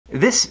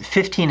This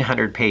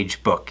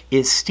 1,500-page book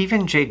is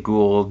Stephen Jay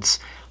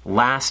Gould's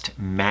last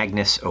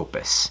magnus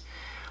opus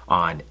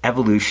on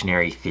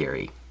evolutionary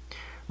theory,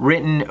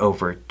 written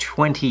over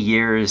 20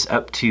 years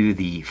up to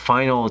the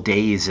final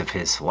days of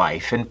his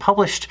life and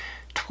published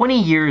 20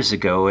 years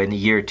ago in the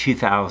year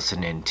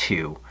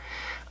 2002.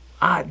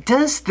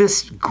 Does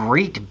this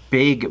great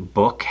big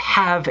book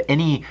have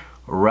any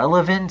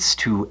relevance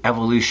to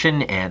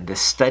evolution and the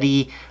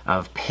study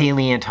of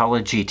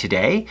paleontology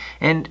today?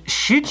 And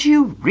should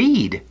you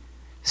read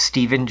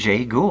Stephen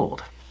Jay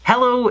Gould?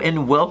 Hello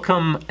and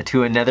welcome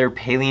to another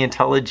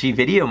paleontology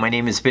video. My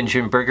name is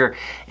Benjamin Berger,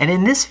 and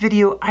in this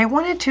video I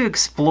wanted to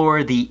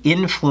explore the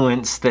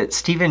influence that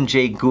Stephen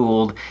Jay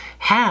Gould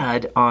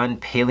had on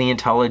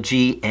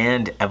paleontology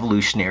and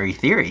evolutionary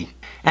theory.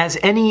 As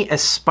any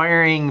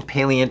aspiring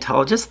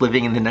paleontologist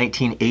living in the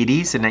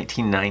 1980s and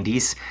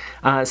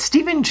 1990s,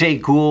 Stephen Jay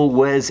Gould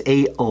was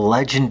a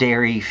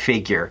legendary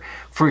figure.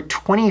 For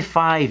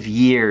 25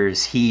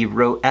 years, he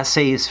wrote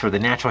essays for the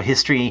Natural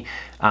History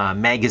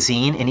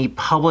magazine, and he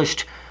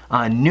published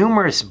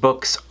numerous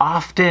books,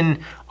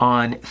 often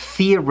on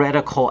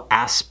theoretical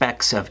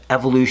aspects of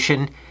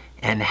evolution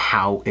and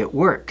how it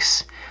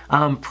works.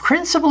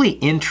 Principally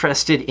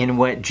interested in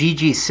what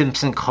G.G.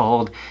 Simpson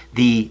called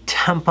the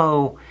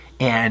tempo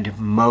and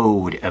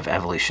mode of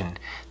evolution.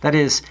 That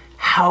is,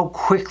 how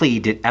quickly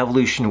did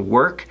evolution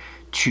work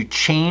to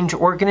change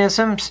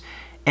organisms,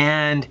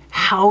 and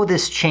how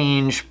this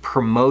change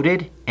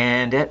promoted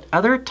and at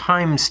other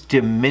times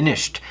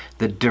diminished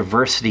the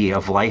diversity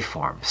of life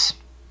forms.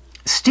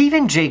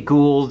 Stephen Jay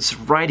Gould's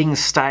writing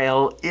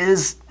style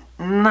is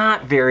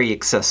not very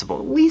accessible,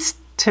 at least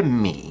to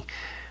me.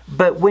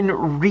 But when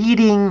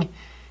reading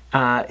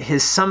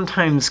his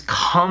sometimes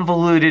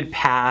convoluted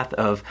path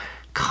of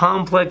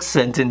complex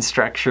sentence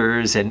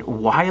structures and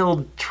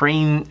wild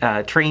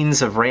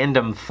trains of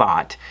random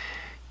thought,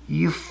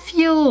 you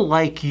feel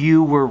like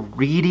you were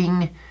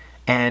reading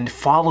and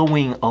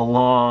following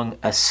along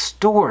a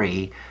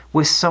story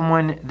with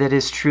someone that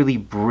is truly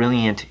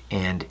brilliant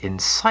and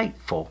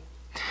insightful.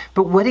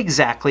 But what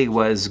exactly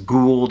was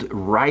Gould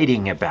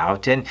writing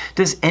about, and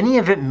does any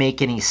of it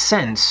make any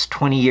sense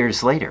 20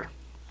 years later?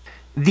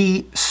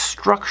 The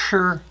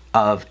Structure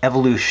of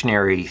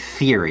Evolutionary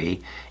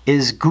Theory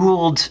is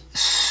Gould's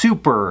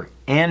super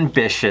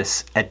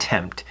ambitious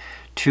attempt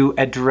to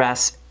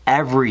address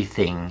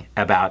everything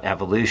about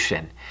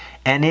evolution.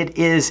 And it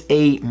is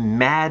a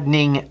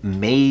maddening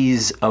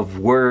maze of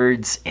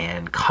words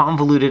and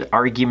convoluted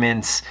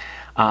arguments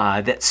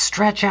that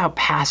stretch out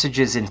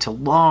passages into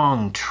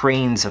long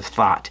trains of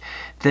thought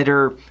that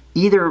are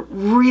either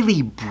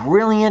really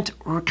brilliant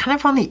or kind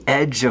of on the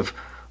edge of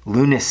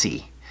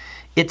lunacy.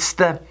 It's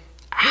the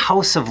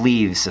House of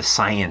Leaves of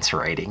science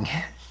writing.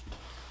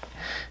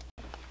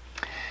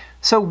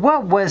 So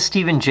what was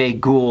Stephen Jay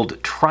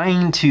Gould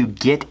trying to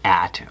get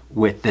at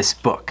with this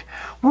book?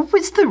 What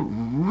was the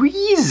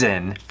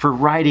reason for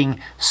writing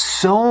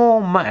so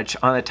much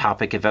on the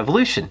topic of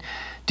evolution?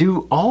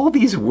 Do all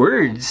these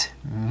words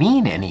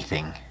mean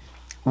anything?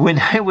 When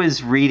I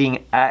was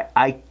reading,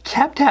 I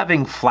kept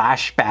having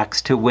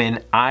flashbacks to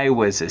when I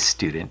was a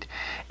student,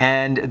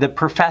 and the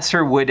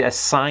professor would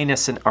assign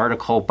us an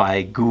article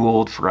by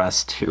Gould for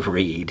us to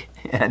read.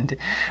 And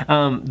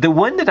the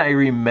one that I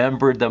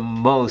remember the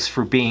most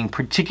for being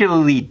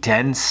particularly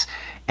dense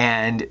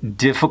and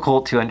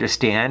difficult to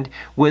understand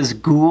was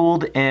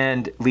Gould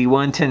and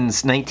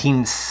Lewontin's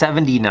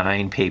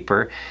 1979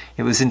 paper.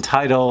 It was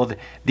entitled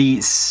 "The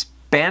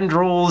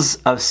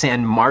Spandrels of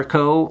San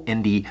Marco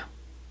in the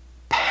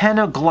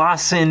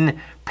Panoglossan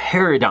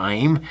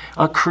Paradigm,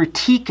 a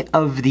Critique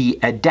of the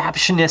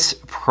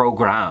Adaptationist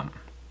Program."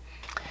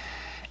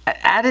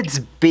 At its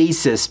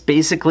basis,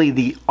 basically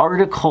the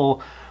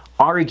article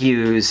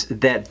argues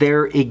that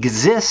there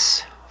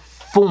exists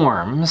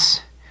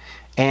forms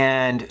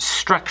and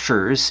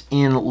structures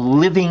in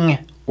living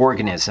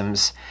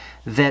organisms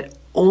that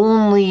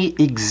only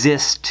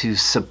exist to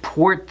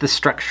support the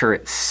structure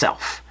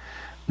itself.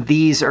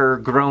 These are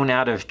grown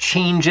out of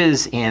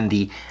changes in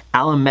the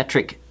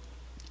allometric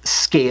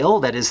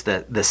scale, that is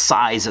the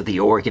size of the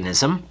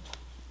organism,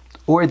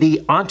 or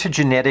the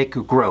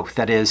ontogenetic growth,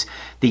 that is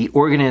the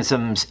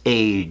organism's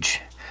age.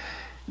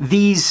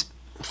 These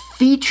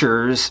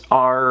features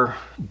are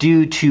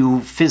due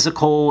to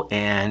physical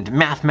and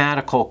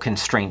mathematical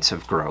constraints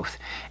of growth,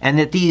 and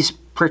that these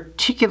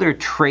particular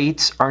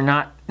traits are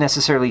not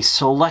necessarily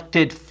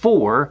selected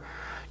for,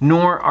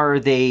 nor are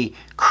they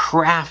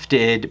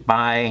crafted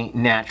by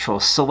natural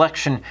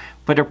selection,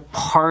 but are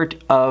part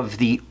of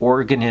the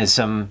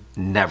organism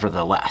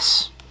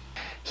nevertheless.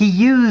 He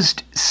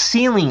used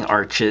ceiling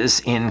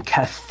arches in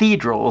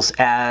cathedrals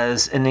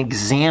as an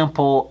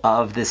example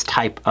of this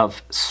type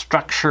of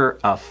structure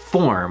of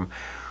form,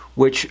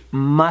 which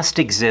must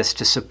exist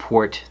to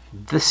support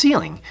the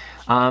ceiling.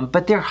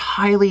 But they're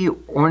highly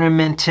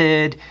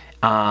ornamented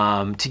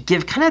to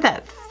give kind of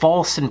that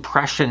false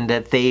impression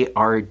that they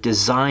are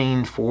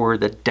designed for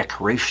the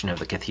decoration of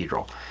the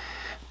cathedral.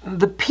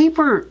 The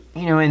paper,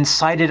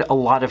 incited a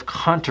lot of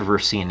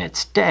controversy in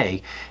its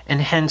day,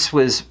 and hence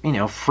was,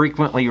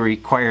 frequently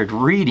required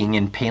reading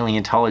in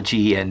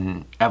paleontology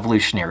and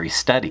evolutionary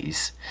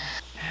studies.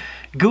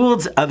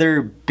 Gould's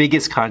other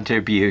biggest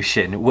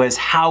contribution was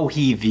how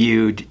he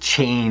viewed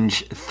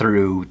change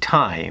through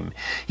time.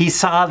 He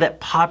saw that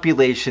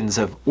populations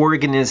of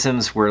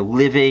organisms were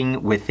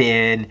living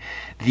within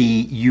the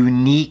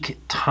unique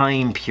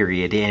time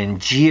period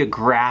and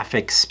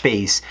geographic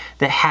space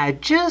that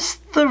had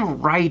just the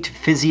right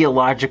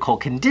physiological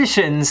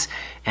conditions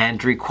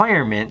and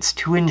requirements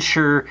to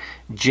ensure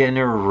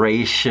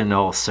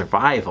generational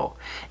survival.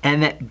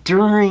 And that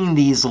during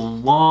these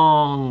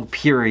long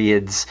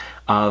periods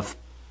of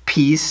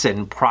peace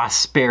and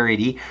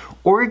prosperity,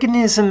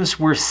 organisms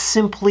were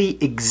simply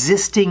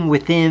existing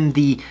within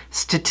the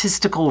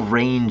statistical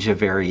range of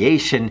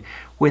variation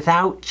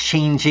without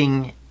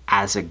changing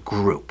as a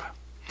group.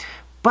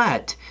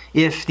 But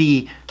if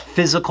the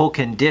physical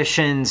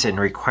conditions and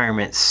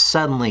requirements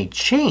suddenly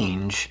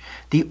change,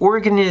 the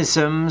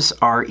organisms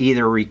are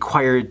either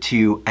required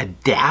to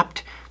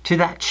adapt to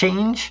that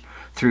change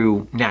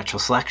through natural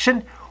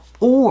selection,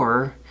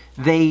 or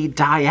they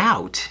die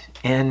out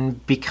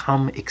and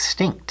become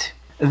extinct.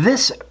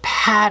 This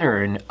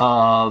pattern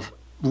of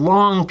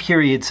long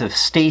periods of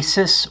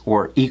stasis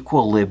or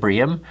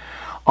equilibrium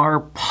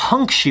are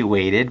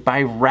punctuated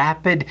by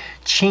rapid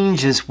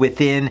changes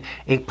within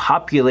a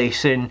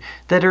population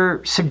that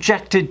are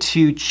subjected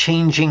to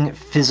changing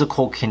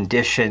physical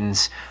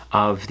conditions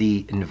of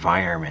the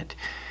environment.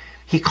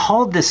 He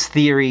called this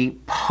theory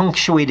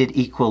punctuated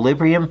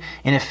equilibrium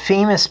in a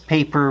famous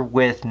paper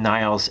with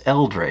Niles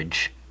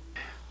Eldredge.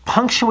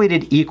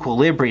 Punctuated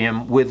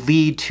equilibrium would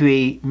lead to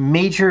a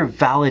major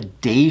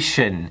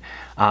validation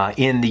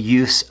in the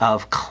use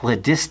of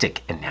cladistic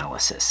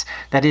analysis.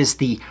 That is,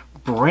 the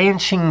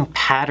branching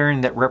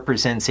pattern that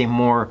represents a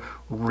more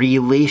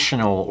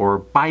relational or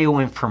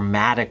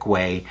bioinformatic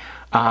way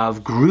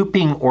of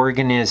grouping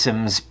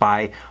organisms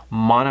by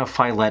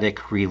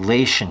monophyletic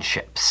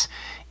relationships.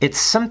 It's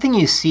something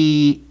you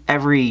see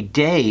every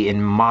day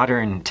in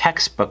modern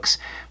textbooks,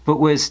 but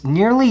was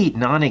nearly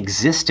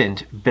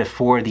non-existent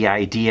before the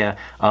idea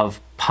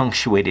of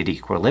punctuated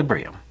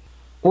equilibrium.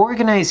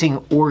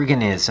 Organizing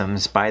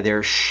organisms by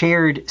their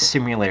shared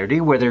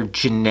similarity, whether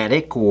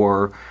genetic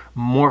or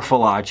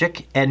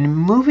morphologic, and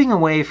moving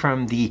away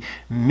from the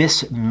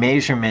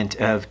mismeasurement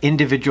of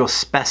individual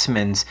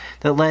specimens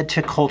that led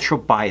to cultural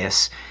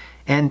bias,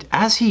 and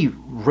as he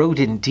wrote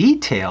in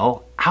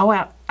detail,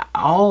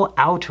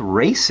 all-out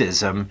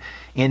racism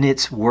in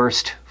its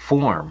worst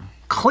form.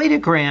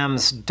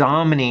 Cladograms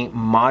dominate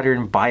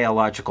modern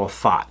biological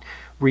thought,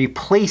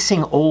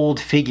 replacing old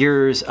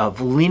figures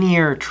of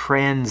linear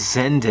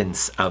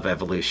transcendence of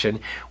evolution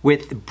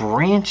with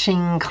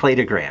branching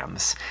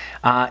cladograms.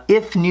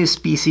 If new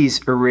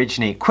species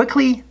originate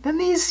quickly, then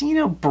these,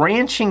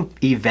 branching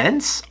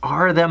events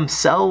are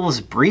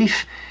themselves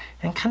brief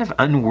and kind of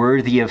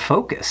unworthy of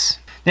focus.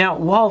 Now,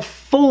 while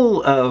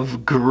full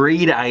of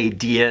great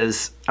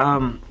ideas,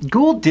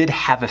 Gould did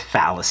have a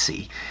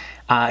fallacy.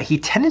 He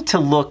tended to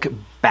look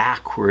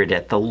backward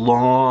at the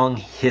long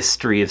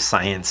history of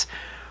science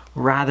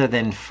rather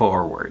than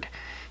forward.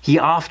 He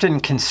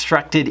often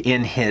constructed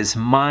in his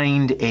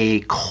mind a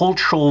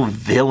cultural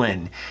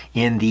villain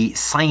in the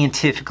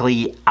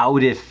scientifically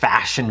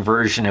out-of-fashion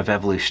version of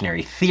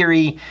evolutionary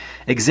theory,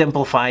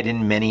 exemplified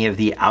in many of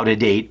the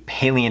out-of-date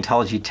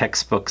paleontology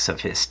textbooks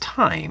of his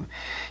time.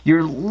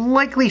 You're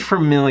likely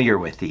familiar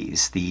with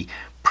these, the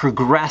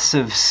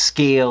progressive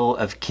scale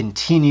of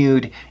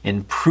continued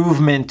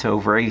improvement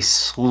over a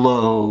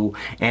slow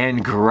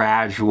and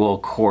gradual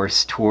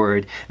course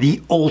toward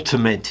the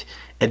ultimate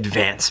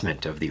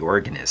advancement of the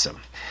organism.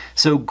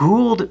 So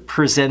Gould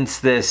presents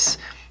this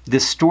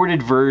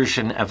distorted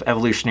version of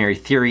evolutionary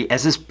theory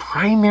as his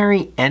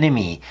primary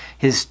enemy,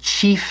 his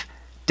chief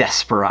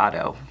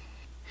desperado.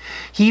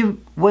 He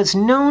was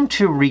known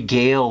to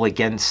regale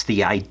against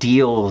the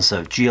ideals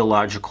of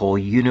geological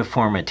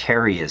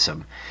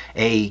uniformitarianism,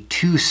 a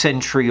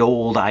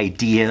 2-century-old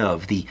idea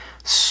of the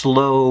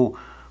slow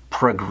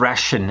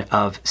progression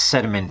of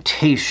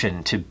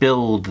sedimentation to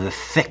build the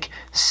thick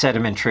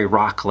sedimentary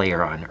rock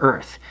layer on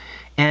Earth,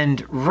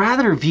 and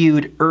rather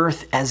viewed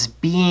Earth as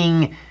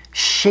being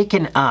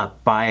shaken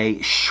up by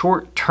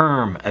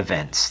short-term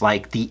events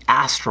like the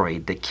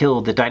asteroid that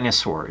killed the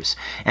dinosaurs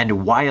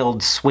and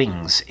wild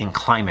swings in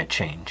climate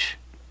change.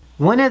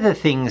 One of the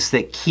things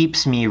that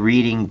keeps me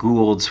reading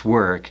Gould's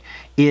work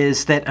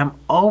is that I'm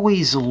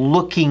always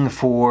looking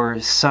for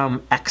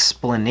some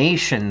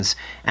explanations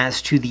as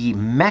to the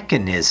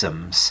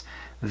mechanisms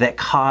that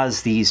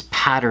cause these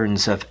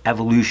patterns of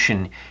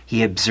evolution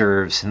he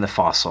observes in the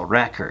fossil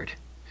record.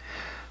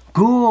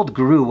 Gould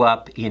grew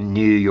up in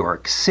New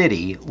York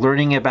City,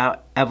 learning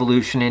about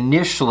evolution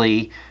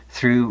initially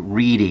through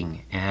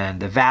reading and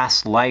the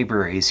vast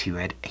libraries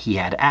he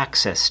had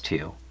access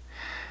to.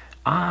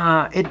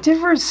 It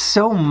differs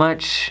so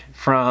much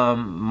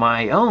from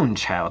my own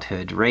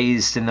childhood,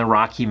 raised in the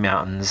Rocky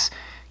Mountains,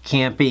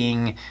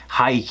 camping,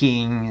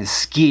 hiking,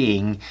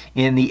 skiing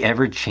in the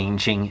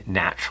ever-changing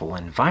natural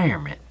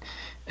environment.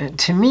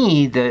 To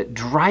me, the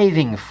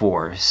driving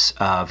force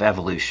of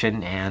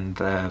evolution and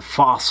the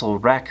fossil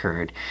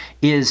record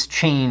is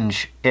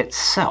change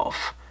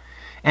itself,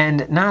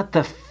 and not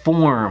the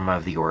form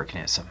of the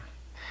organism.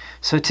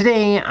 So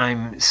today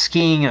I'm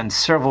skiing on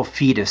several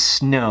feet of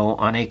snow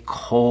on a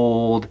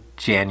cold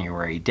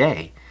January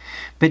day.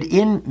 But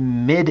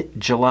in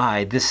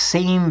mid-July, the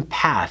same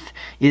path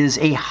is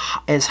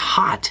as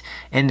hot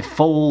and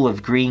full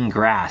of green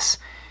grass,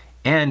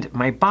 and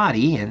my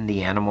body and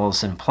the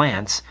animals and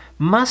plants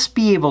must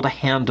be able to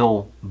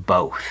handle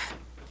both.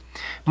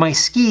 My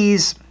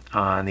skis,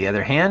 on the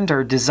other hand,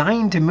 are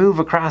designed to move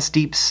across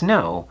deep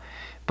snow,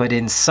 but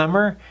in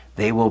summer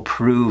they will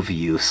prove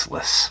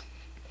useless.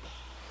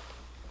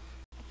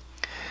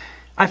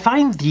 I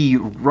find the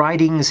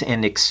writings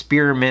and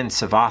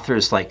experiments of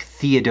authors like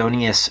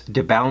Theodonius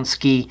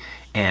Dobzhansky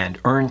and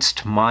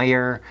Ernst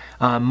Mayr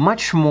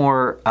much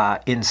more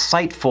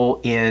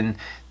insightful in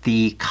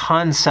the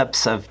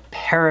concepts of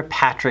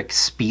parapatric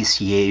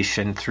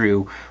speciation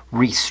through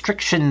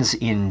restrictions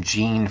in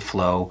gene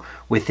flow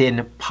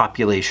within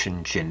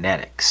population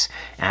genetics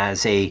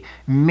as a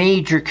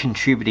major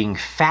contributing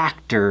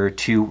factor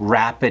to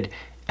rapid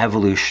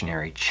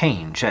evolutionary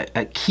change,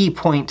 a key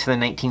point to the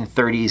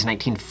 1930s,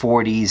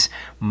 1940s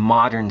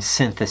modern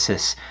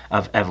synthesis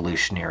of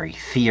evolutionary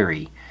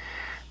theory.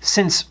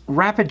 Since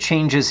rapid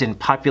changes in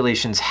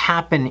populations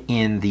happen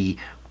in the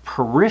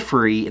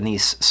periphery, in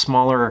these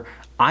smaller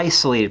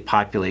isolated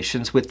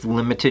populations with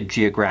limited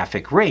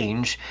geographic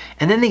range,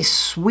 and then they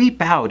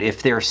sweep out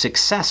if they're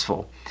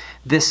successful.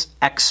 This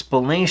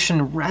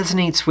explanation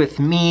resonates with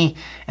me,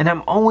 and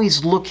I'm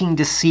always looking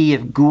to see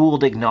if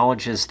Gould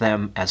acknowledges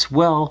them as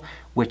well,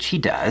 which he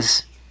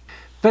does.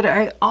 But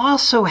I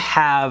also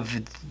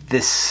have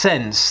this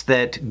sense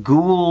that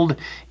Gould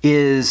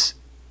is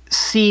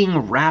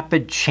seeing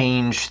rapid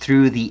change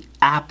through the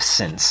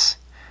absence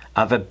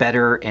of a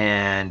better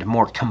and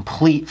more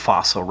complete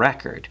fossil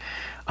record.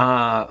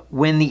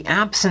 When the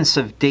absence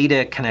of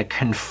data kind of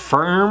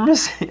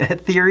confirms a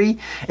theory,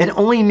 it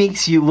only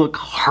makes you look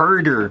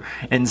harder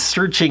and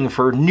searching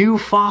for new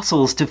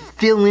fossils to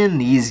fill in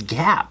these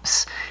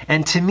gaps.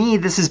 And to me,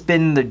 this has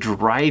been the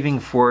driving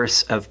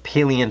force of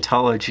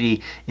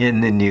paleontology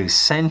in the new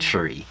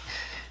century.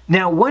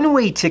 Now, one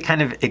way to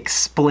kind of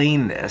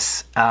explain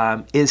this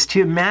is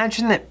to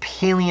imagine that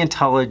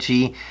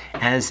paleontology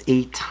as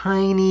a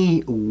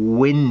tiny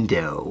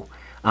window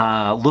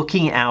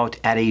looking out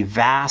at a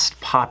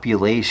vast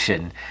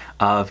population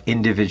of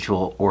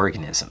individual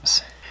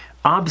organisms.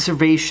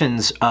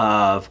 Observations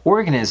of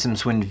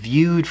organisms when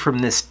viewed from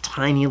this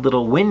tiny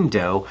little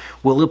window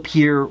will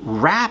appear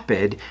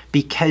rapid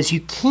because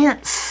you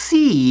can't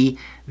see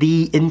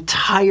the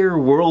entire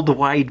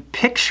worldwide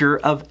picture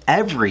of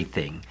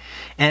everything.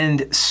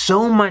 And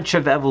so much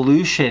of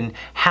evolution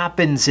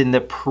happens in the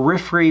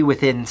periphery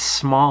within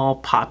small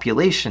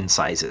population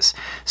sizes.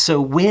 So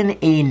when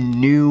a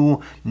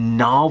new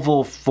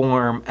novel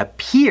form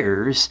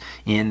appears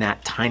in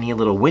that tiny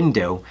little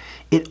window,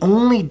 it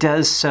only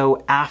does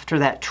so after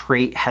that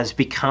trait has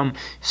become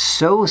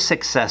so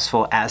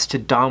successful as to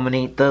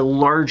dominate the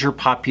larger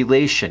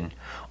population.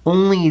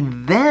 Only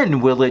then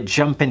will it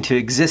jump into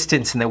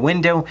existence in the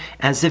window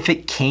as if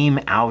it came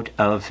out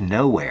of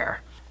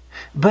nowhere.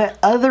 But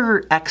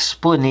other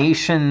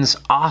explanations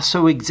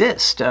also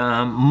exist,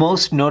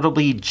 most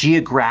notably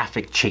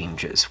geographic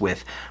changes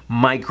with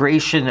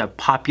migration of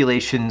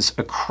populations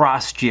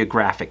across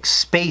geographic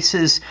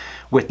spaces,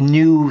 with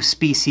new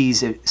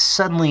species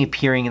suddenly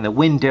appearing in the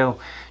window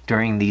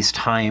during these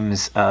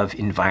times of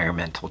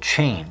environmental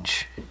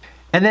change.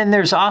 And then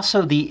there's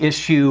also the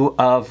issue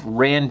of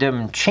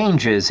random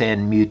changes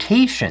and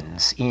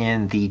mutations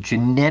in the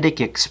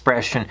genetic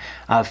expression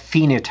of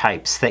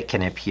phenotypes that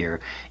can appear.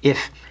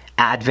 If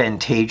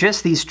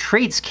advantageous, these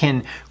traits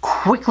can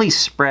quickly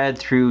spread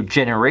through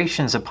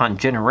generations upon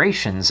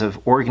generations of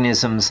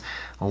organisms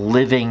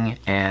living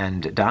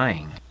and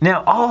dying.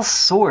 Now, all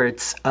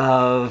sorts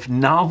of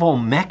novel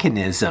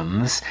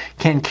mechanisms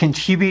can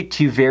contribute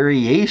to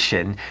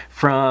variation,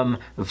 from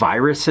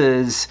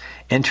viruses,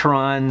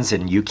 enterons,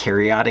 and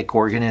eukaryotic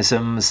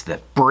organisms, the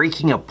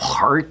breaking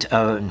apart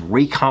and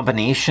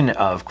recombination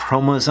of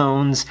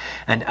chromosomes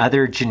and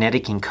other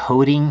genetic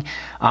encoding,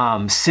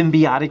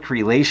 symbiotic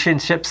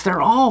relationships.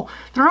 They're all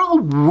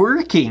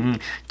working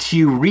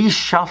to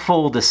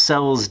reshuffle the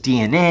cell's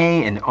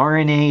DNA and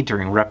RNA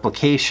during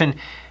replication,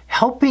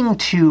 helping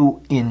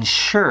to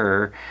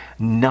ensure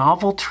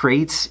novel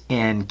traits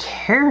and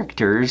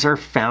characters are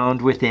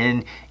found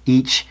within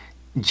each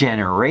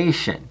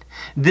generation.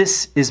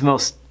 This is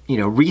most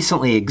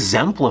recently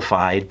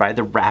exemplified by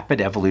the rapid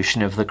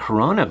evolution of the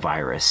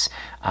coronavirus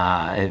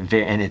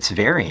and its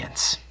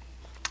variants.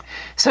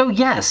 So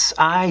yes,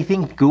 I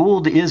think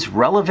Gould is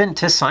relevant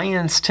to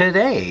science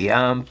today,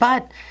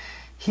 but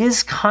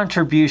his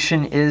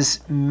contribution is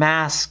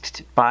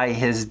masked by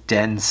his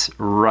dense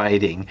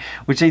writing,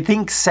 which I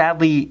think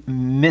sadly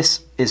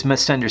is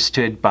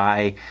misunderstood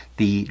by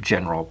the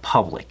general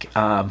public,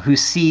 who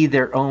see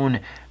their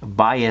own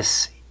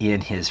bias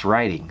in his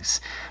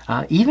writings.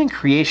 Even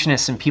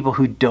creationists and people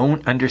who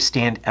don't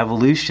understand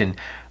evolution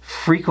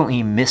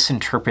frequently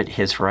misinterpret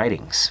his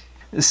writings.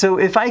 So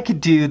if I could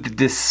do the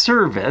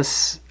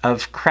disservice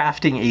of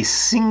crafting a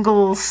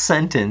single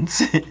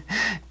sentence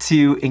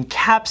to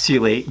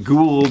encapsulate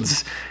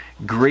Gould's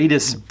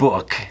greatest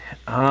book,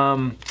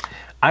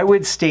 I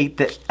would state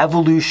that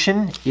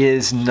evolution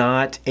is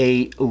not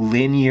a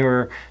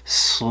linear,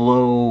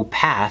 slow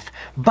path,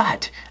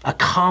 but a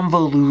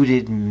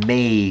convoluted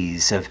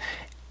maze of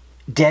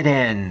dead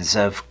ends,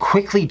 of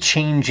quickly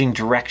changing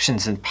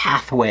directions and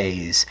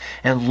pathways,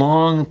 and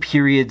long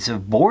periods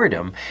of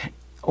boredom.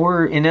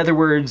 Or, in other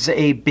words,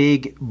 a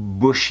big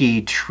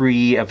bushy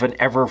tree of an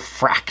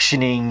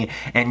ever-fractioning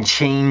and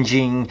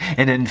changing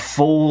and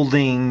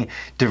unfolding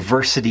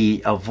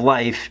diversity of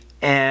life.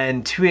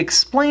 And to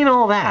explain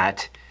all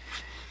that,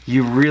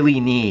 you really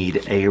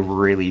need a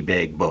really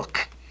big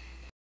book.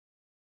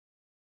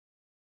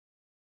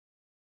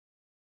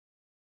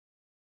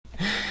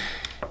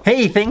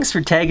 Hey, thanks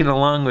for tagging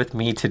along with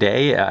me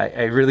today.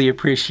 I really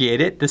appreciate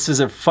it. This is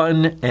a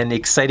fun and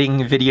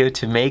exciting video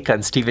to make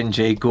on Stephen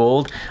Jay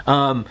Gould.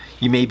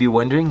 You may be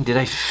wondering, did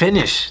I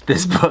finish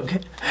this book?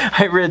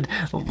 I read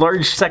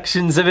large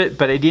sections of it,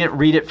 but I didn't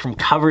read it from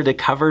cover to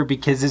cover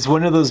because it's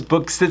one of those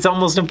books that's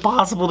almost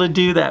impossible to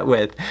do that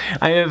with.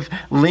 I have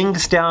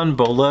links down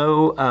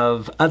below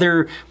of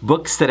other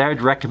books that I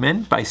would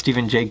recommend by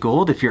Stephen Jay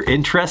Gould if you're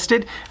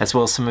interested, as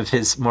well as some of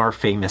his more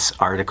famous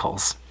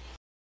articles.